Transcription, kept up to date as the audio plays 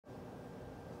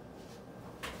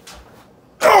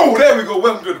Oh, there we go.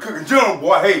 Welcome to the Cooking Journal,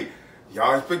 boy. Hey,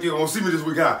 y'all expect you're going to see me this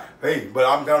weekend. Hey, but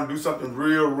I'm going to do something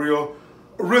real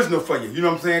original for you. You know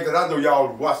what I'm saying? Because I know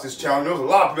y'all watch this channel. There's a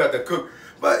lot of people out there cook.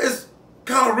 But it's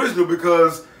kind of original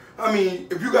because, I mean,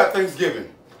 if you got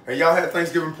Thanksgiving and y'all had a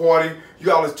Thanksgiving party, you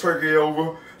got all this turkey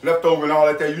over, leftover and all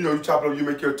that there. You know, you chop it up, you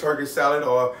make your turkey salad,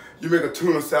 or you make a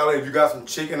tuna salad. If you got some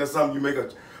chicken or something, you make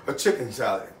a chicken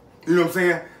salad. You know what I'm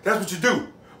saying? That's what you do.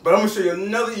 But I'm going to show you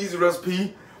another easy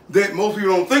recipe that most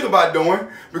people don't think about doing,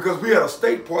 because we had a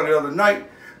steak party the other night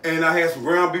and I had some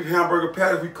ground beef hamburger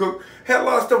patties we cooked. Had a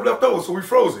lot of stuff left over, so we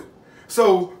froze it.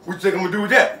 So what you think I'm gonna do with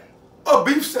that? A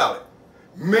beef salad.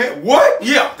 Man, what?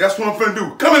 Yeah, that's what I'm gonna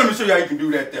do. Come here, let me show you how you can do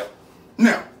that there.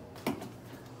 Now,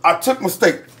 I took my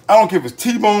steak. I don't care if it's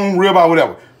T-bone, ribeye,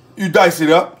 whatever. You dice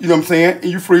it up, you know what I'm saying,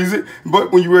 and you freeze it.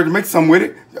 But when you're ready to make something with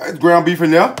it, it's ground beef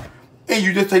in there, and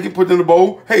you just take it, put it in the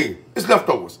bowl. Hey, it's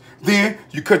leftovers. Then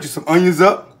you cut you some onions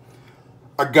up.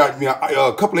 I got me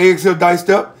a couple of eggs here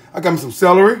diced up. I got me some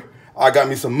celery. I got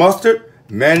me some mustard,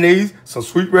 mayonnaise, some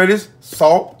sweet radish,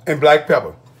 salt, and black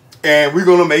pepper. And we're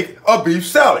gonna make a beef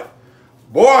salad.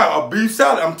 Boy, a beef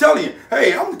salad, I'm telling you.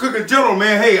 Hey, I'm the Cooking General,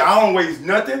 man. Hey, I don't waste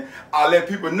nothing. I let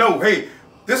people know, hey,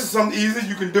 this is something easy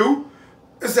you can do.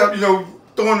 Except, you know,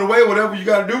 throwing it away, whatever you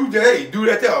gotta do, hey, do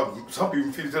that there. Some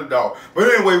people feed it to the dog.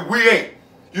 But anyway, we ain't.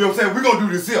 You know what I'm saying? We're gonna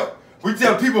do this here. We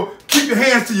tell people, keep your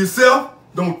hands to yourself.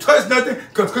 Don't touch nothing,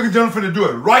 because Cooking General finna do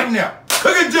it right now.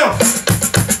 Cooking General!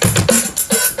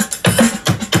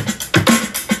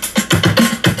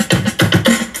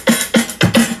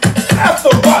 That's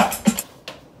the right!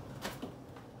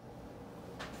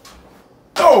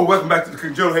 Oh, welcome back to the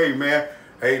Cooking General. Hey, man.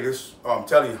 Hey, this, I'm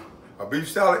telling you, a beef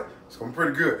salad, it's gonna be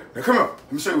pretty good. Now, come on,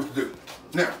 let me show you what to do.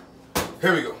 Now,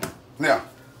 here we go. Now,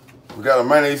 we got a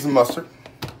mayonnaise and mustard,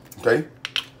 okay?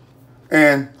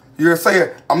 And you're gonna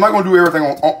say, I'm not gonna do everything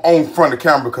on front of the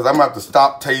camera because I'm gonna have to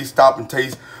stop and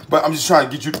taste. But I'm just trying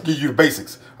to give you the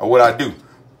basics of what I do.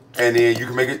 And then you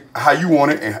can make it how you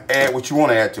want it and add what you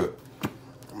want to add to it.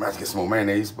 I'm gonna have to get some more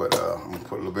mayonnaise, but I'm gonna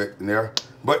put a little bit in there.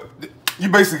 But you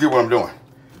basically get what I'm doing.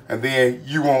 And then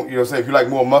you want, you know what I'm saying, if you like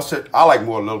more mustard, I like a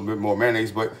little bit more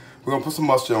mayonnaise, but we're gonna put some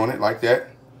mustard on it like that.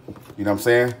 You know what I'm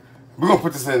saying? We're gonna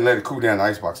put this in and let it cool down in the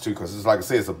icebox too, because it's like I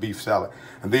said, it's a beef salad.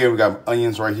 And then we got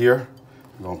onions right here.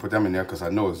 I'm gonna put them in there because I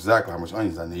know exactly how much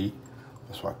onions I need.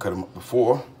 That's why I cut them up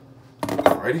before.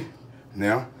 Alrighty.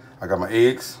 Now I got my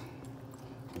eggs.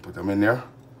 Put them in there.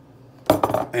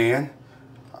 And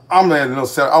I'm adding a little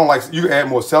celery. I don't like, you can add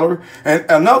more celery. And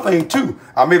another thing too,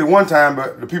 I made it one time,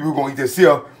 but the people who are gonna eat this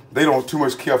here, they don't too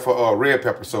much care for red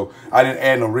pepper. So I didn't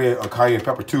add no red or cayenne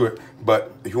pepper to it.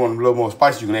 But if you want a little more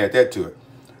spicy, you can add that to it.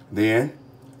 Then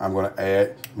I'm gonna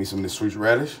add me some of this sweet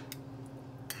radish.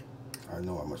 I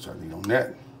know how much I need on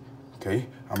that. Okay,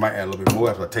 I might add a little bit more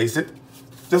after I taste it.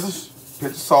 Just a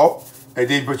pinch of salt, and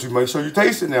then but you make sure you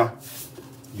taste it now.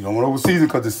 You don't want to over season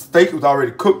because the steak was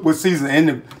already cooked with seasoning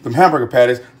in them hamburger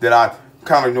patties that I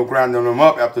kind of ground them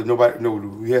up after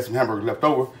we had some hamburger left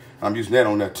over. And I'm using that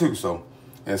on there too. So,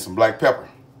 and some black pepper,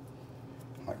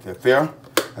 like that there.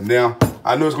 And now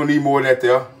I know it's gonna need more of that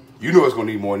there. You know it's gonna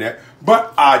need more than that,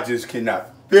 but I just cannot.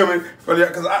 Feel me? For that,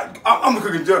 because I'm the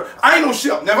Cooking General. I ain't no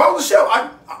chef. Now, if I was a chef, I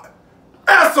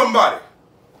ask somebody.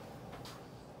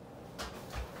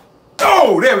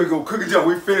 Oh, there we go. Cooking General.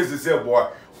 We finished this here, boy.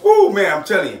 Woo, man, I'm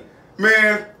telling you.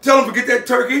 Man, tell them to get that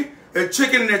turkey, that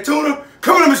chicken, and that tuna.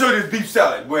 Come on, let me show you this beef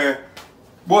salad, boy.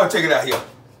 Boy, check it out here.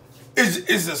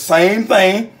 It's the same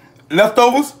thing.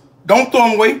 Leftovers, don't throw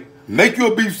them away. Make you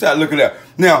a beef salad. Look at that.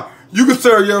 Now, you can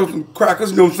serve yours some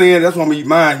crackers, you know what I'm saying? That's what I'm going to eat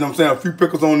mine, you know what I'm saying? A few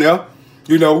pickles on there.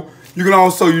 You know, you can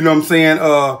also, you know what I'm saying,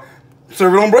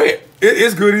 serve it on bread.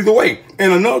 It's good either way.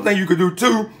 And another thing you could do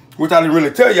too, which I didn't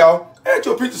really tell y'all, add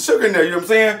your pinch of sugar in there, you know what I'm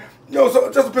saying? You know,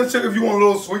 so just a pinch of sugar if you want a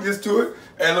little sweetness to it,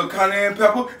 add a little cayenne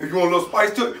pepper if you want a little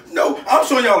spice to it. No, I'm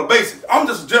showing y'all the basics. I'm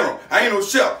just a general. I ain't no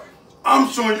chef. I'm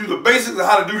showing you the basics of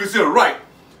how to do this here right.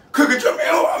 Cooking, man,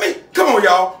 I mean, come on,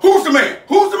 y'all. Who's the man?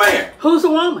 Who's the man? Who's the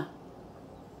woman?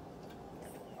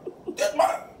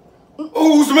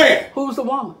 Who's the man? Who's the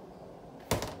woman?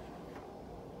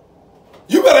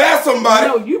 You better ask somebody.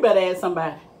 No, you better ask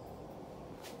somebody.